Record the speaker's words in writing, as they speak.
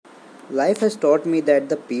Life has taught me that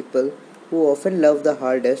the people who often love the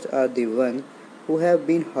hardest are the ones who have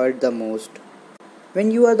been hurt the most.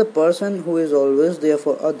 When you are the person who is always there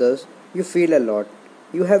for others, you feel a lot.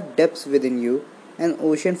 You have depths within you, an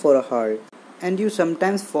ocean for a heart. And you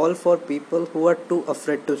sometimes fall for people who are too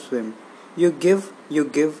afraid to swim. You give, you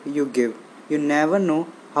give, you give. You never know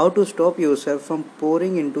how to stop yourself from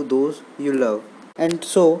pouring into those you love. And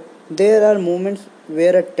so, there are moments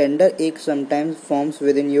where a tender ache sometimes forms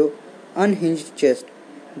within your unhinged chest.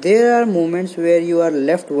 There are moments where you are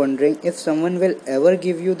left wondering if someone will ever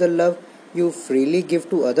give you the love you freely give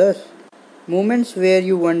to others. Moments where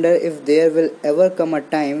you wonder if there will ever come a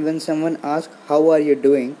time when someone asks, "How are you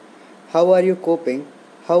doing? How are you coping?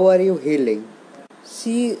 How are you healing?"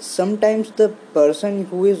 See, sometimes the person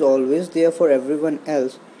who is always there for everyone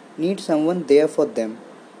else needs someone there for them.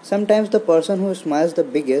 Sometimes the person who smiles the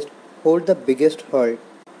biggest holds the biggest hurt.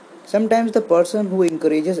 Sometimes the person who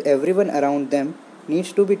encourages everyone around them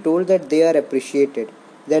needs to be told that they are appreciated,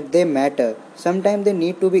 that they matter. Sometimes they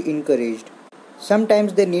need to be encouraged.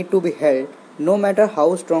 Sometimes they need to be held, no matter how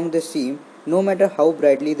strong they seem, no matter how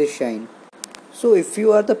brightly they shine. So, if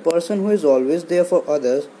you are the person who is always there for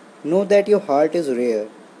others, know that your heart is rare.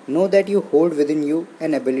 Know that you hold within you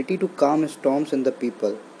an ability to calm storms in the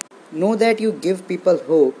people. Know that you give people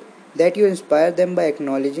hope, that you inspire them by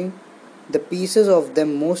acknowledging the pieces of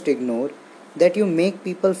them most ignored, that you make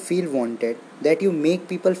people feel wanted, that you make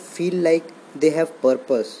people feel like they have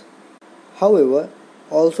purpose. However,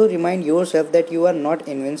 also remind yourself that you are not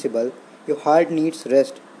invincible. Your heart needs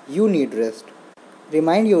rest. You need rest.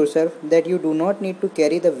 Remind yourself that you do not need to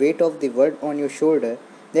carry the weight of the world on your shoulder,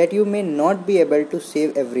 that you may not be able to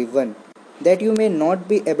save everyone, that you may not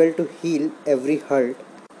be able to heal every hurt.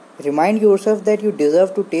 Remind yourself that you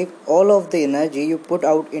deserve to take all of the energy you put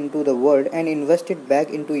out into the world and invest it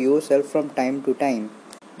back into yourself from time to time.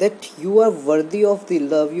 That you are worthy of the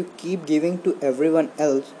love you keep giving to everyone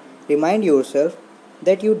else. Remind yourself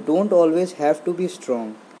that you don't always have to be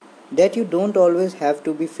strong, that you don't always have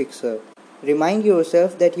to be fixer. Remind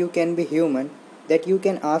yourself that you can be human, that you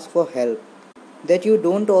can ask for help, that you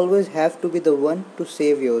don't always have to be the one to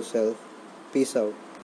save yourself. Peace out.